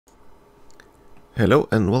Hello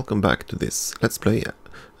and welcome back to this Let's Play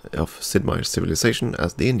of Sid Meier's Civilization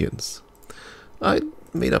as the Indians. I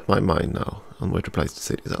made up my mind now on where to place the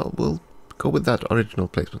cities. We'll go with that original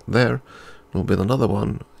placement there. We'll build another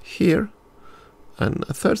one here and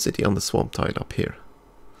a third city on the swamp tile up here.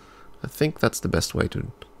 I think that's the best way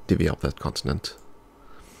to divvy up that continent.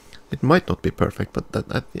 It might not be perfect, but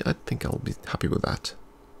I think I'll be happy with that.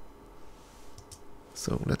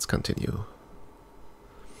 So let's continue.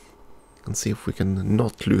 And see if we can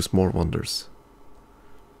not lose more wonders.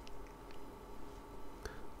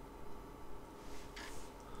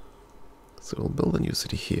 So we'll build a new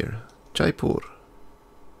city here. Jaipur.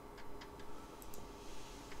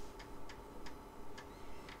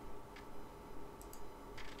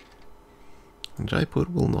 And Jaipur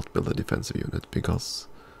will not build a defensive unit because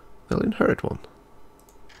they'll inherit one.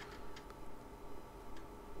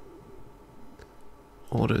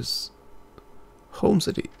 Orders home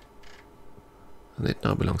city. And it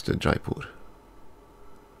now belongs to Jaipur.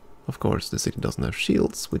 Of course, the city doesn't have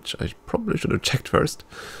shields, which I probably should have checked first.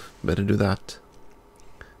 Better do that.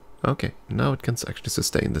 Okay, now it can actually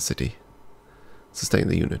sustain the city. Sustain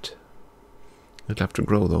the unit. It'll have to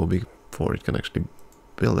grow, though, before it can actually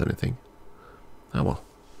build anything. Ah, well.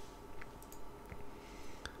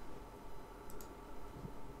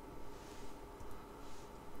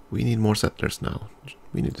 We need more settlers now.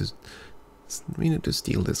 We need to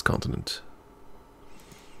steal this continent.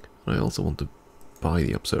 I also want to buy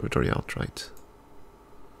the observatory outright,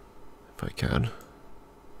 if I can.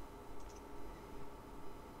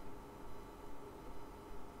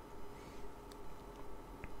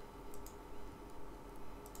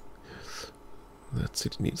 That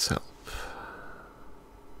city needs help.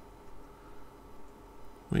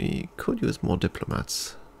 We could use more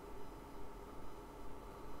diplomats.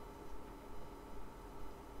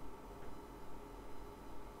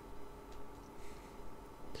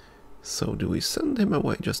 So do we send him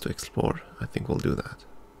away just to explore? I think we'll do that.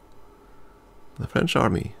 The French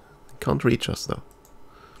army can't reach us though.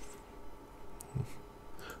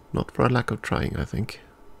 Not for a lack of trying, I think.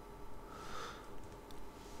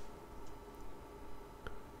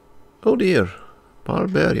 Oh dear,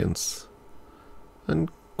 barbarians.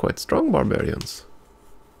 And quite strong barbarians.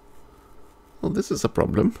 Well, this is a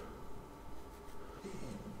problem.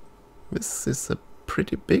 This is a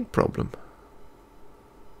pretty big problem.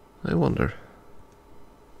 I wonder,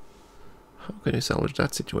 how can you salvage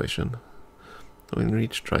that situation? We'll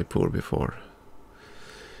reach Jaipur before.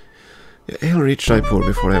 Yeah, he'll reach Jaipur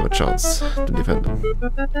before I have a chance to defend him.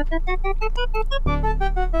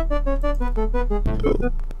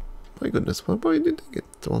 Oh, my goodness, what did they get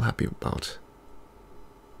all happy about?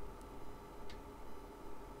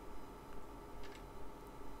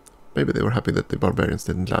 Maybe they were happy that the barbarians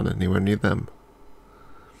didn't land anywhere near them.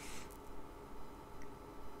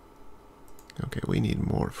 Okay, we need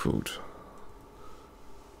more food.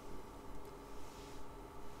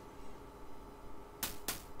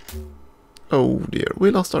 Oh dear,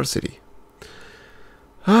 we lost our city.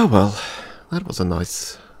 Ah well, that was a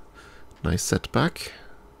nice setback.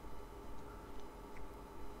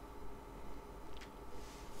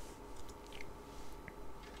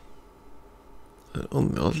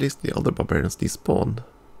 At least the other barbarians despawned.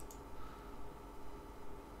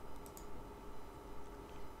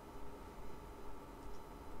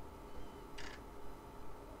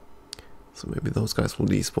 So maybe those guys will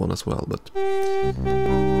despawn as well, but...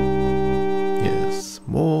 Yes,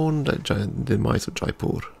 mourn the demise of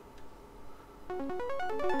Jaipur.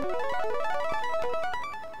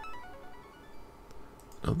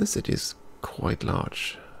 Now this city is quite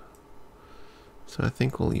large. So I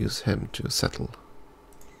think we'll use him to settle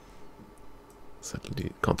the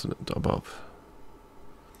continent above.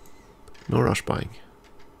 No rush buying.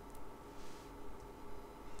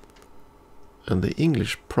 And the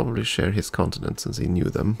English probably share his continent since he knew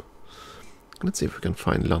them. Let's see if we can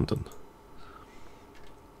find London.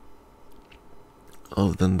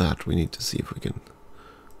 Other than that, we need to see if we can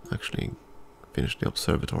actually finish the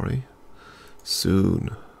observatory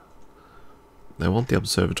soon. I want the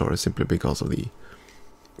observatory simply because of the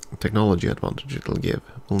technology advantage it'll give.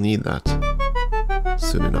 We'll need that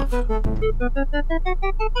soon enough.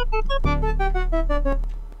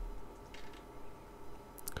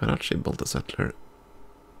 Karachi built a settler.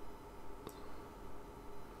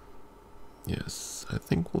 Yes, I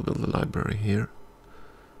think we'll build a library here.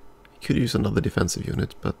 Could use another defensive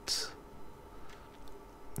unit, but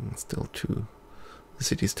still the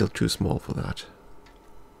city is still too small for that.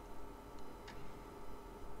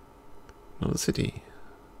 Another city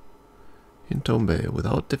in Tombe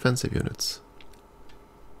without defensive units.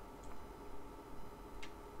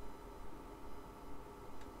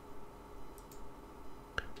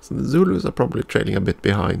 So the Zulus are probably trailing a bit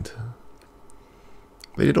behind.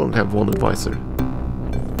 They don't have one advisor.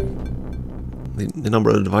 The number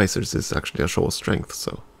of advisors is actually a show of strength,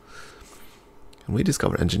 so... And we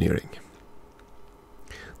discover engineering.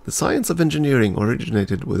 The science of engineering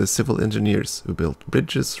originated with the civil engineers who built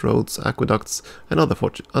bridges, roads, aqueducts, and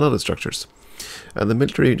other structures, and the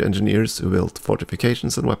military engineers who built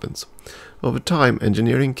fortifications and weapons. Over time,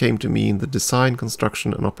 engineering came to mean the design,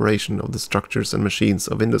 construction, and operation of the structures and machines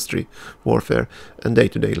of industry, warfare, and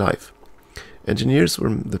day-to-day life. Engineers were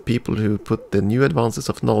the people who put the new advances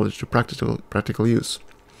of knowledge to practical use.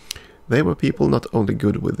 They were people not only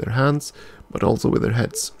good with their hands, but also with their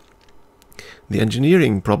heads. The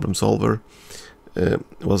engineering problem solver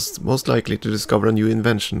was most likely to discover a new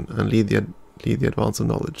invention and lead the advance of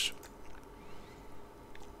knowledge.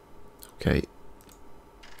 Okay.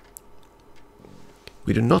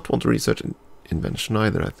 We do not want to research invention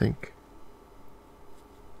either, I think.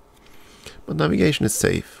 But navigation is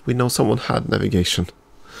safe. We know someone had navigation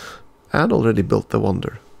and already built the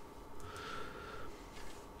wonder.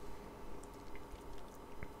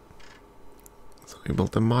 So we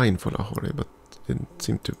built a mine for Lahore, but didn't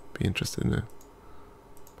seem to be interested in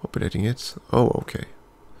populating it. Oh, okay.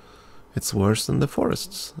 It's worse than the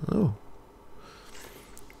forests. Oh.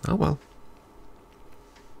 Oh well.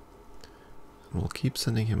 We'll keep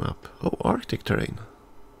sending him up. Oh, Arctic terrain.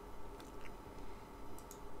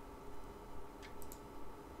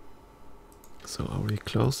 So are we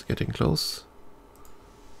close? Getting close?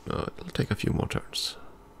 No, it'll take a few more turns.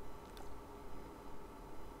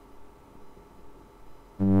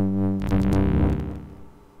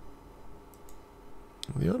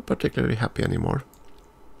 We aren't particularly happy anymore.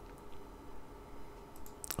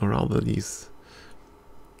 Or rather, these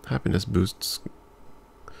happiness boosts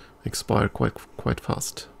expire quite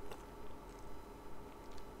fast.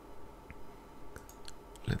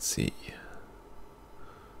 Let's see.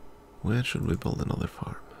 Where should we build another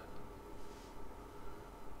farm?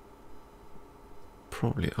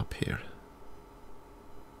 Probably up here.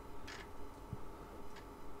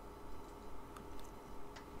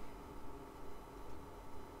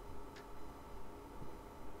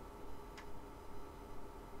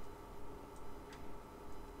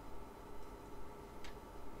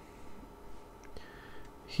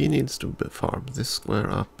 He needs to farm this square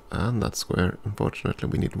up and that square. Unfortunately,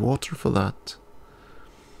 we need water for that.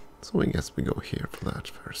 So I guess we go here for that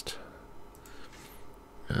first.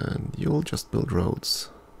 And you'll just build roads.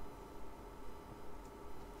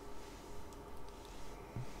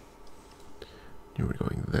 You were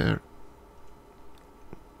going there.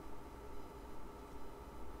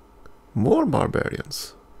 More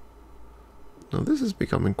barbarians. Now this is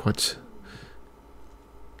becoming quite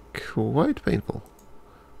painful.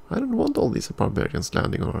 I don't want all these barbarians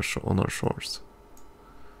landing on our shores.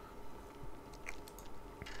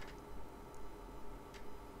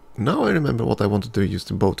 Now I remember what I wanted to use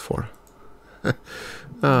the boat for.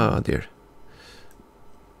 Ah, dear.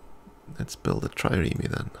 Let's build a trireme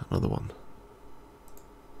then, another one.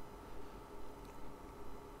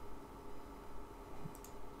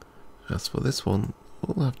 As for this one,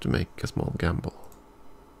 we'll have to make a small gamble.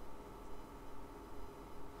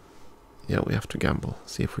 Yeah, we have to gamble.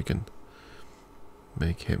 See if we can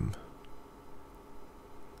make him...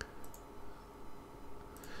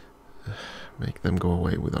 make them go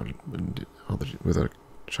away with our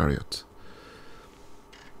chariot.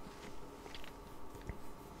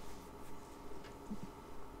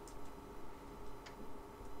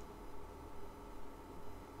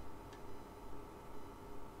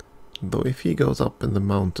 Though if he goes up in the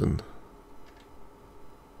mountain,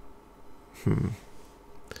 we'll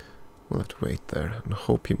have to wait there and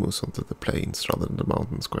hope he moves onto the plains rather than the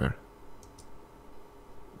mountain square.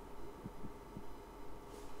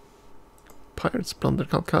 Pirates plunder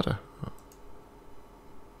Calcutta.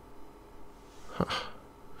 Oh.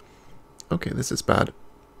 Okay, this is bad.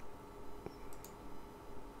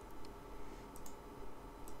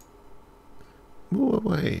 Move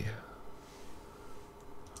away.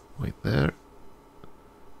 Wait there.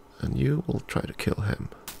 And you will try to kill him.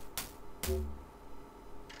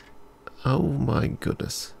 Oh my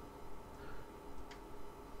goodness.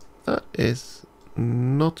 That is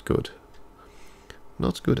not good.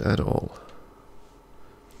 Not good at all.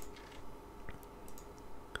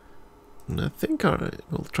 And I think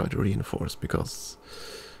we'll try to reinforce because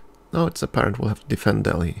now it's apparent we'll have to defend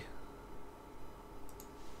Delhi.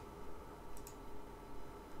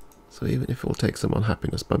 So even if we'll take some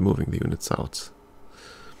unhappiness by moving the units out,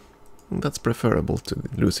 that's preferable to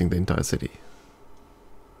losing the entire city.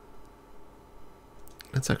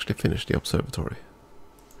 Let's actually finish the observatory.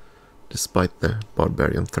 despite the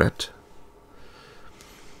barbarian threat.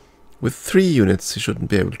 With 3 units, he shouldn't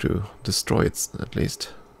be able to destroy it, at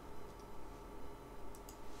least.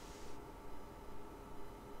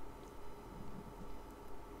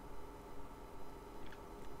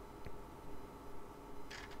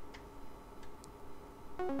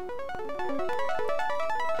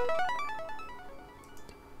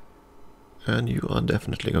 And you are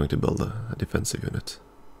definitely going to build a defensive unit.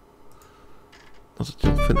 Not that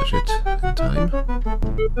you'll finish it in time.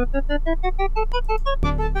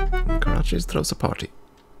 Karachi throws a party.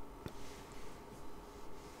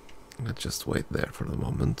 Let's just wait there for the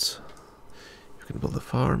moment. You can build a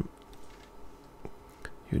farm.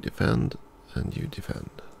 You defend, and you defend.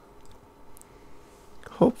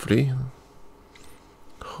 Hopefully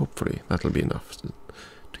that'll be enough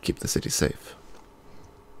to keep the city safe.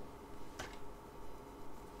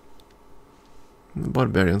 The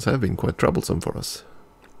barbarians have been quite troublesome for us.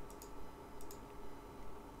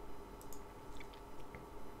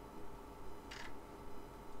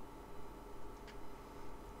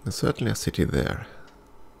 There's certainly a city there.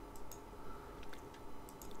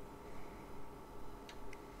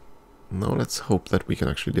 Now let's hope that we can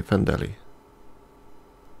actually defend Delhi.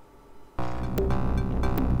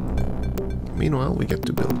 Meanwhile, we get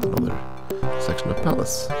to build another section of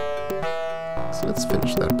palace. So let's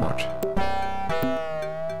finish that part.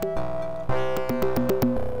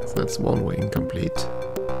 So that's one wing complete.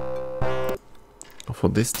 For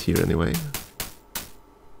this tier anyway.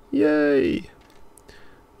 Yay!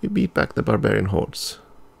 We beat back the barbarian hordes.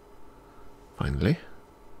 Finally.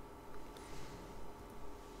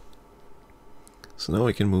 So now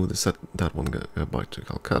we can move that one back to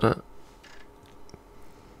Calcutta.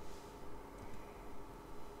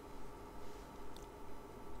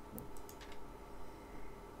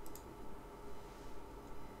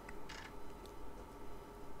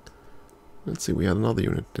 Let's see, we had another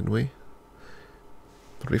unit, didn't we?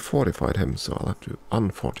 But we fortified him, so I'll have to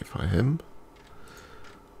unfortify him.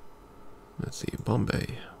 Let's see,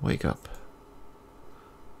 Bombay, wake up.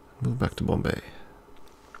 Move back to Bombay.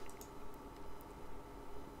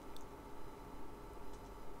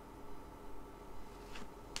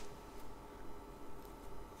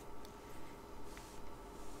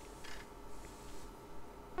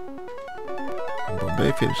 And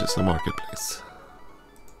Bombay finishes the marketplace.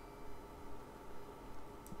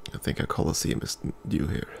 I think a Colosseum is due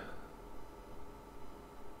here.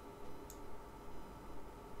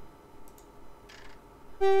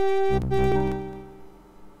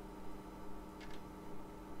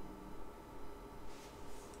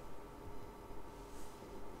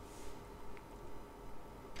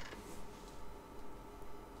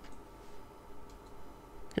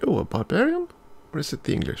 Oh, a barbarian? Or is it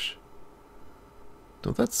the English?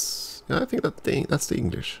 No, that's... yeah, I think that's the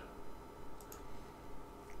English.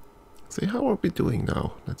 See, how are we doing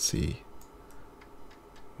now? Let's see.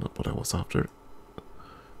 Not what I was after.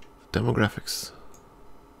 Demographics.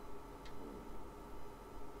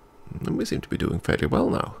 And we seem to be doing fairly well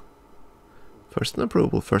now. First in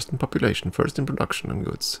approval, first in population, first in production and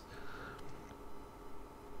goods.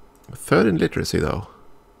 Third in literacy, though.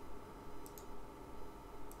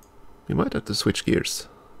 We might have to switch gears.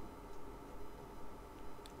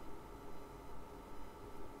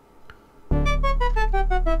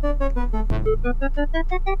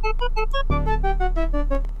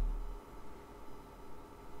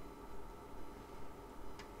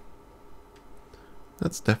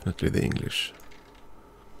 That's definitely the English.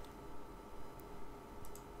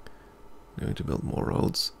 Going to build more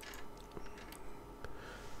roads.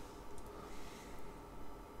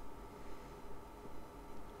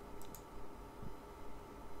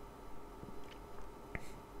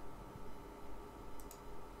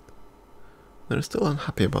 They're still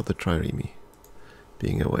unhappy about the trireme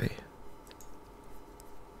being away.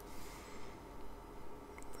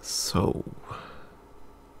 So,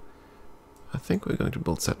 I think we're going to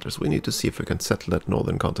build settlers. We need to see if we can settle that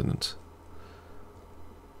northern continent.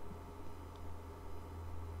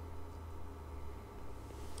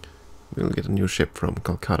 We'll get a new ship from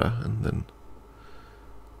Calcutta and then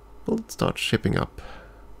we'll start shipping up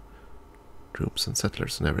troops and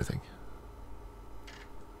settlers and everything.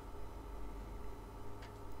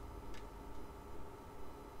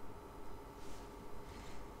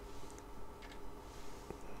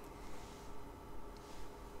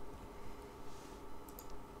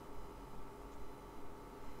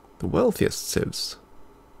 The wealthiest civs.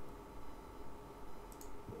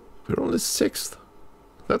 We're only 6th.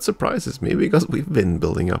 That surprises me because we've been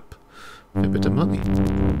building up a bit of money.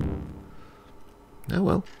 Oh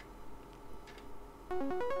well.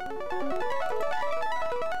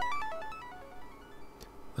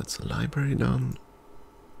 That's a library done.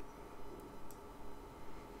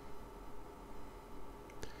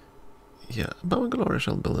 Yeah, Bangalore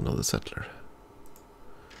shall build another settler.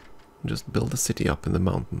 Just build a city up in the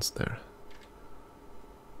mountains there.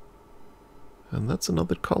 And that's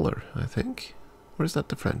another color, I think. Or is that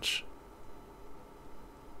the French?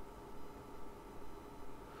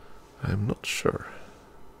 I'm not sure.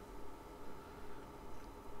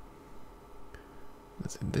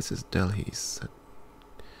 Let's see, this is Delhi's.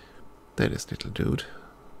 There is little dude.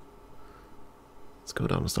 Let's go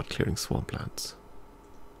down and start clearing swamplands.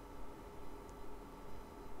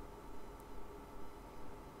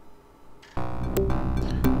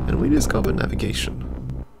 And we discover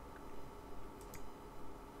navigation.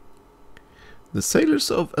 The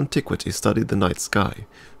sailors of antiquity studied the night sky.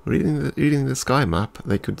 Reading the sky map,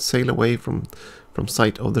 they could sail away from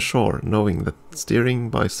sight of the shore, knowing that steering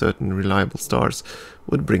by certain reliable stars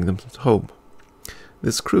would bring them home.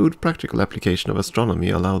 This crude, practical application of astronomy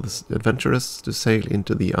allowed the adventurers to sail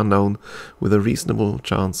into the unknown with a reasonable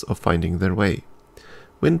chance of finding their way.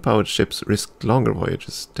 Wind-powered ships risked longer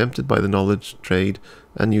voyages, tempted by the knowledge, trade,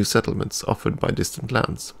 and new settlements offered by distant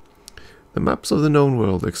lands. The maps of the known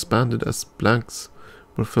world expanded as blanks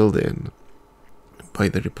were filled in by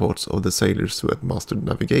the reports of the sailors who had mastered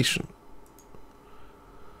navigation.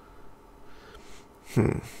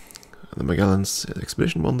 And the Magellan's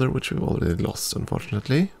expedition wonder, which we've already lost,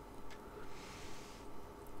 unfortunately.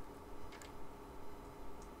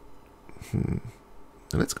 And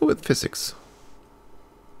let's go with physics.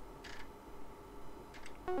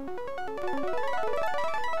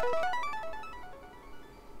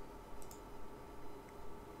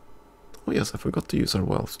 Oh yes, I forgot to use our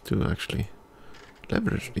wealth to actually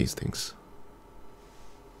leverage these things.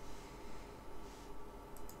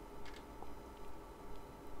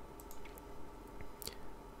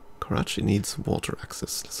 Karachi needs water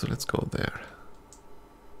access, so let's go there.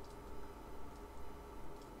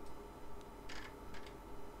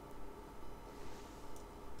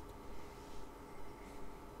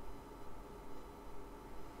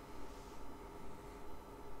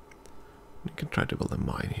 We can try to build a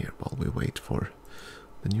mine here while we wait for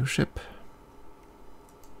the new ship.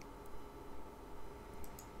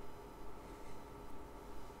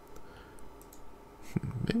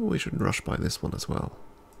 Maybe we should rush by this one as well.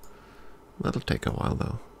 That'll take a while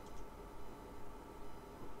though.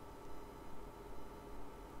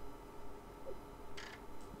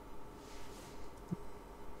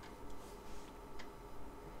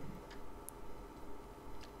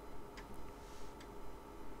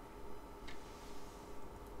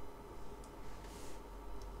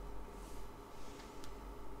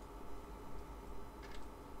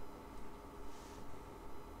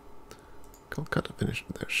 Calcutta finished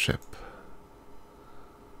their ship.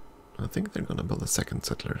 I think they're gonna build a second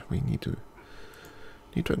settler. We need to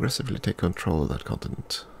aggressively take control of that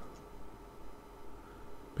continent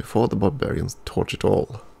before the barbarians torch it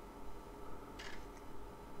all.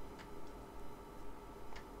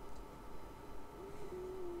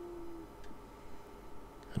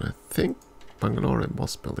 And I think Bangalore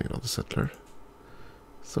was building another settler,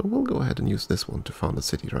 so we'll go ahead and use this one to found a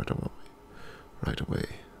city right away.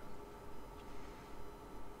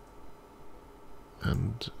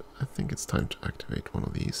 And I think it's time to activate one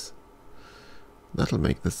of these. That'll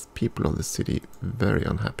make the people of the city very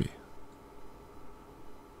unhappy.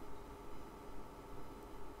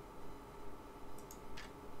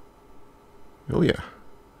 Oh yeah,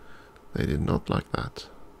 they did not like that.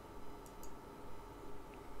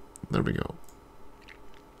 There we go.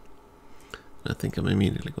 I think I'm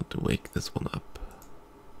immediately going to wake this one up.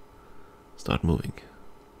 Start moving.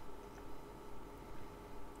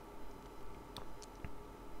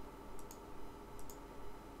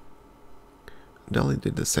 Delhi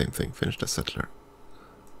did the same thing, finished a settler.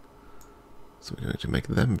 So we're going to make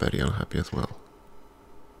them very unhappy as well.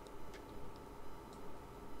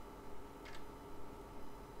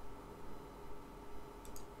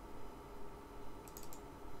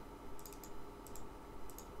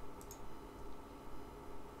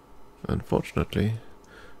 Unfortunately,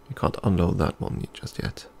 we can't unload that one just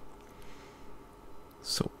yet.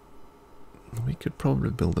 So, we could probably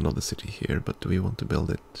build another city here, but do we want to build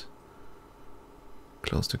it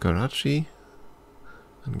close to Karachi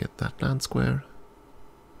and get that land square?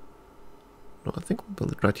 No, I think we'll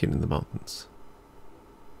build it right here in the mountains.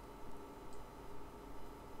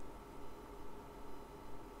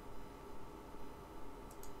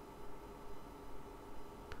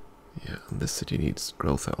 Yeah, and this city needs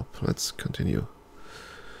growth help. Let's continue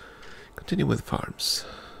with farms.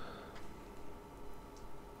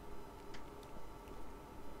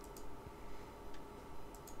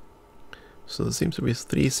 So there seems to be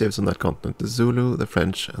 3 civs on that continent, the Zulu, the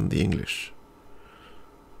French and the English.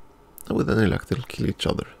 And with any luck they'll kill each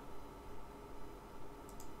other.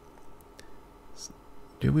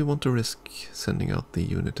 Do we want to risk sending out the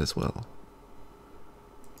unit as well?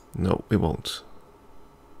 No, we won't.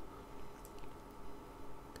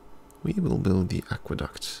 We will build the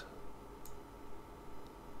aqueduct.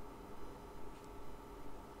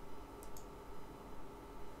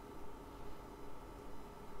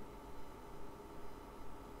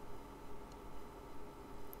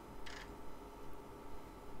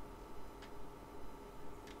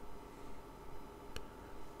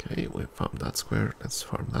 Okay, we farmed that square, let's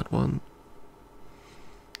farm that one.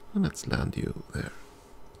 And let's land you there.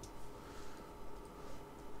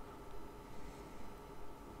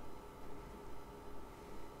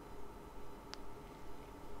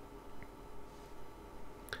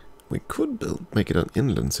 We could make it an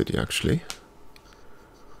inland city actually.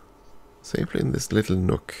 Safely in this little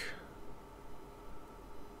nook.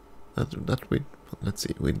 That we'd, let's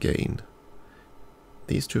see, we'd gain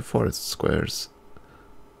these 2 forest squares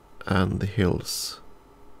and the hills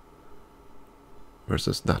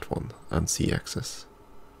versus that one and sea access.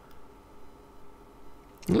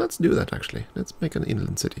 Let's do that actually. Let's make an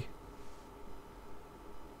inland city.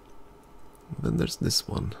 And then there's this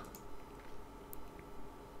one.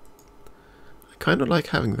 I kind of like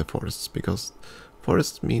having the forests because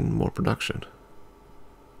forests mean more production.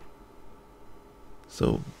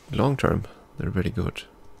 So long term they're very good.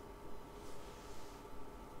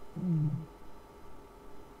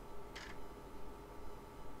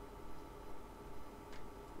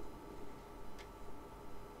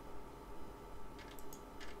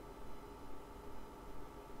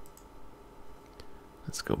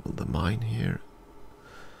 Let's go build the mine here.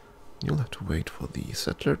 You'll have to wait for the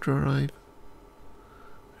settler to arrive.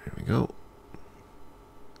 There we go.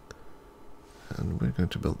 And we're going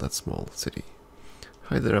to build that small city.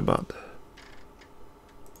 Hyderabad.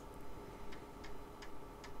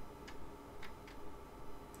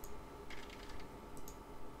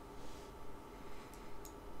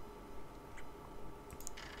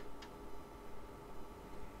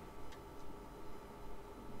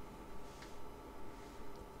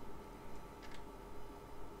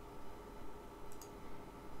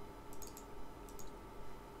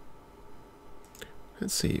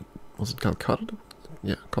 Let's see, was it Calcutta?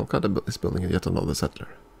 Yeah, Calcutta is building yet another settler.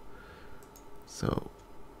 So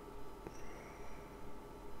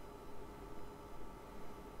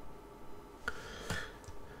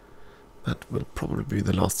that will probably be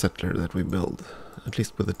the last settler that we build, at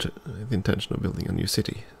least with the intention of building a new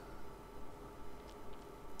city.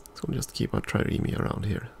 So we'll just keep our trireme around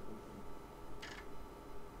here.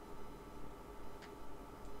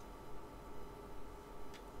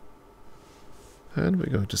 And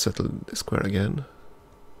we're going to settle this square again.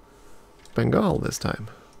 Bengal this time.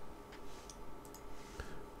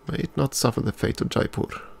 May it not suffer the fate of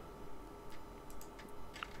Jaipur.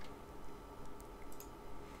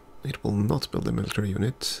 It will not build a military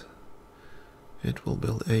unit. It will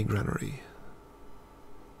build a granary.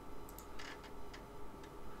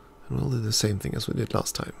 And we'll do the same thing as we did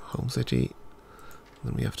last time. Home city.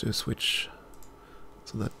 Then we have to switch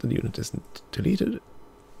so that the unit isn't deleted.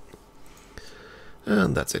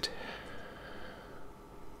 And that's it.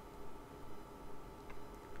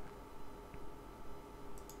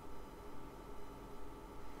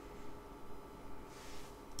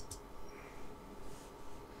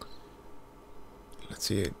 Let's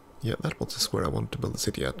see. Yeah, that was the square I wanted to build the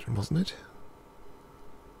city at, wasn't it?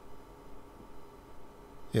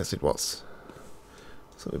 Yes, it was.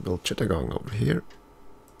 So we built Chittagong over here.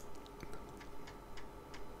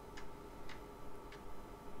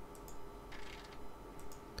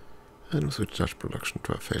 And we switch Dutch production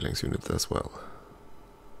to a Phalanx unit as well.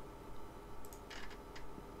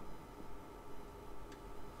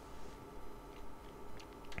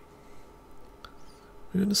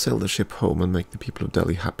 We're going to sail the ship home and make the people of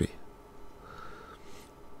Delhi happy.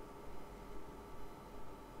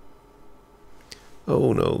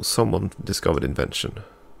 Oh no, someone discovered invention.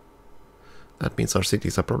 That means our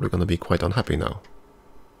cities are probably going to be quite unhappy now.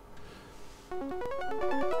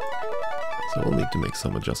 So we'll need to make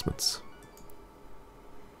some adjustments.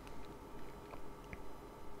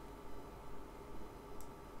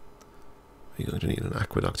 We're going to need an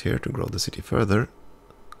aqueduct here to grow the city further.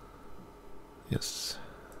 Yes.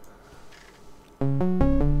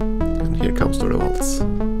 And here comes the revolts.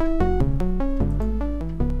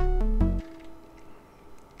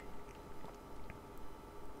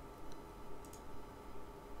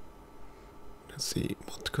 Let's see,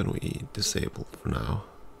 what can we disable for now?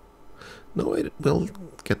 No, it will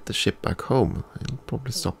get the ship back home. It'll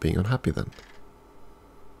probably stop being unhappy then.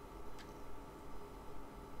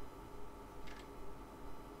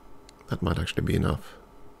 That might actually be enough.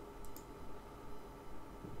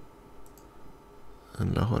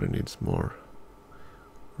 And Lahore needs more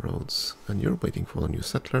roads. And you're waiting for a new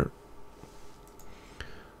settler.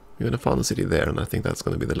 We're going to found a city there, and I think that's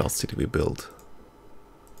going to be the last city we build.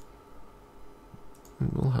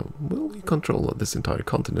 And we control this entire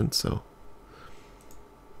continent, so...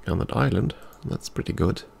 on that island, that's pretty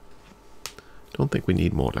good. Don't think we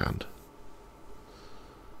need more land.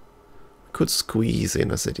 Could squeeze in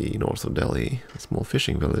a city north of Delhi, a small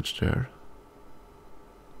fishing village there.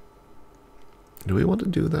 Do we want to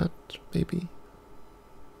do that, maybe?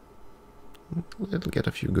 It'll get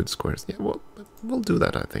a few good squares. Yeah, well, we'll do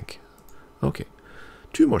that, I think. Okay,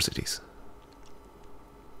 2 more cities.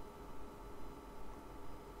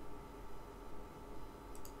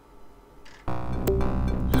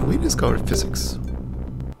 And we discovered physics.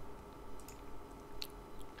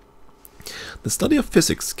 The study of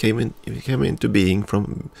physics came into being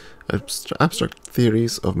from abstract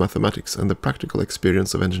theories of mathematics and the practical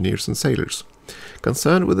experience of engineers and sailors,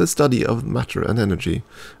 concerned with the study of matter and energy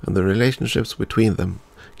and the relationships between them.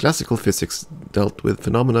 Classical physics dealt with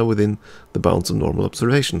phenomena within the bounds of normal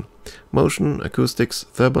observation: motion, acoustics,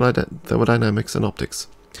 thermodynamics, and optics.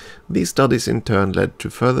 These studies in turn led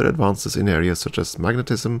to further advances in areas such as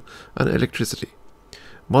magnetism and electricity.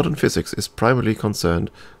 Modern physics is primarily concerned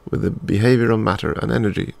with the behavior of matter and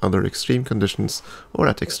energy under extreme conditions or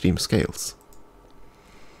at extreme scales.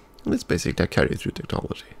 And it's basically a carry-through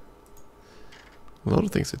technology. A lot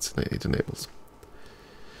of things it enables.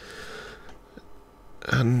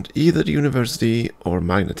 And either the university or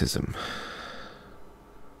magnetism.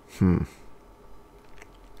 I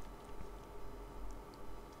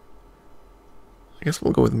guess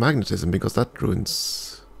we'll go with magnetism because that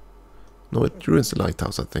ruins... No, it ruins the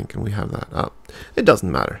lighthouse, I think, and we have that. Ah, it doesn't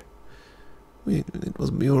matter. We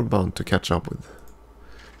were bound to catch up with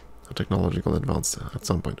a technological advance at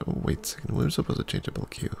some point. Oh, wait a second. We were supposed to change the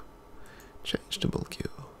bulk queue. Change the bulk queue.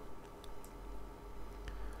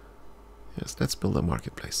 Yes, let's build a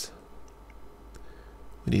marketplace.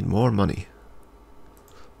 We need more money.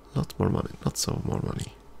 Lots more money. Lots of more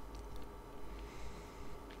money.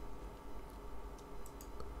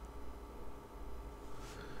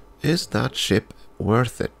 Is that ship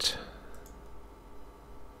worth it?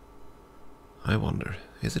 I wonder.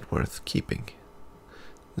 Is it worth keeping?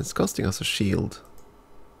 It's costing us a shield.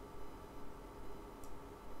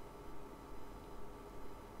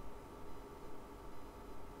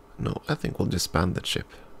 No, I think we'll disband that ship.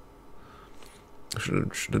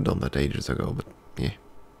 Should have done that ages ago, but yeah.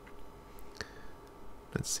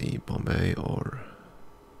 Let's see, Bombay or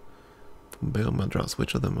Madras.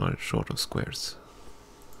 Which of them are short of squares?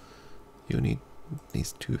 You need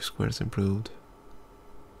these 2 squares improved.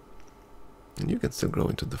 And you can still grow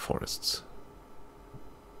into the forests.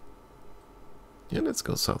 Yeah, let's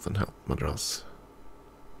go south and help Madras.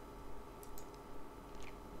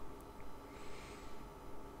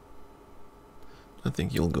 I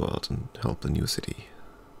think you'll go out and help the new city.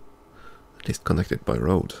 At least connected by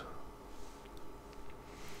road.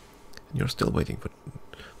 And you're still waiting for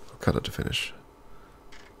Calcutta to finish.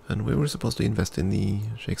 And we were supposed to invest in the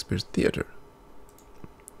Shakespeare's Theatre.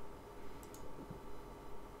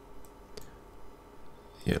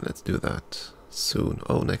 Yeah, let's do that soon.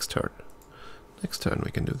 Oh, next turn. Next turn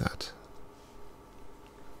we can do that.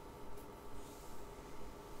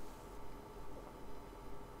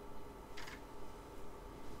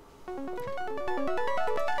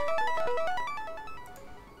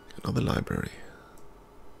 Another library.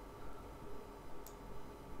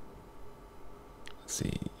 Let's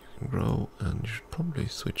see, you can grow, and you should probably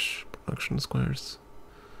switch production squares.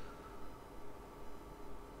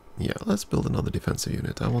 Yeah, let's build another defensive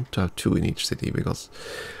unit. I want to have 2 in each city, because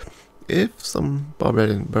if some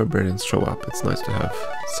barbarians show up, it's nice to have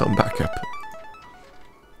some backup.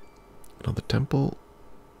 Another temple.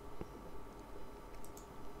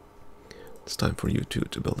 It's time for you two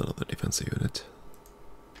to build another defensive unit.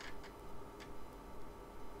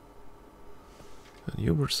 And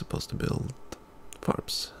you were supposed to build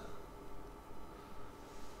farms.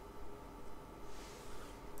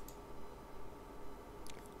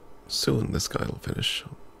 Soon this guy will finish.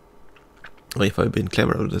 Well, if I'd been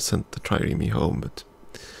clever, I would have sent the trireme home, but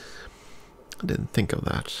I didn't think of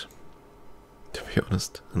that, to be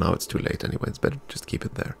honest. And now it's too late anyway, it's better to just keep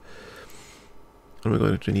it there. And we're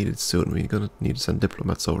going to need it soon. We're going to need to send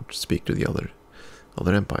diplomats over to speak to the other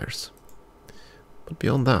empires. But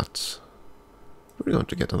beyond that, we're going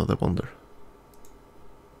to get another wonder.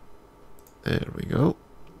 There we go.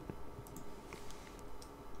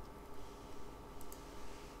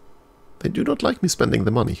 They do not like me spending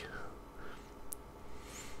the money.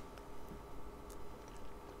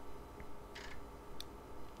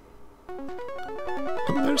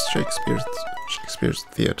 And there's Shakespeare's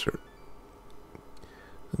theatre.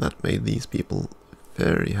 And that made these people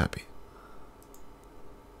very happy.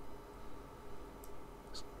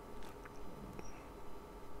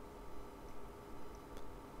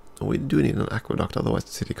 We do need an aqueduct, otherwise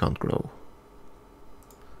the city can't grow.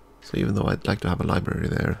 So even though I'd like to have a library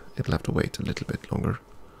there, it'll have to wait a little bit longer.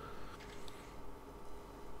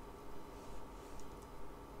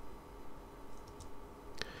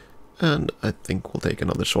 And I think we'll take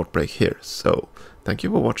another short break here. So, thank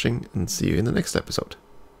you for watching and see you in the next episode.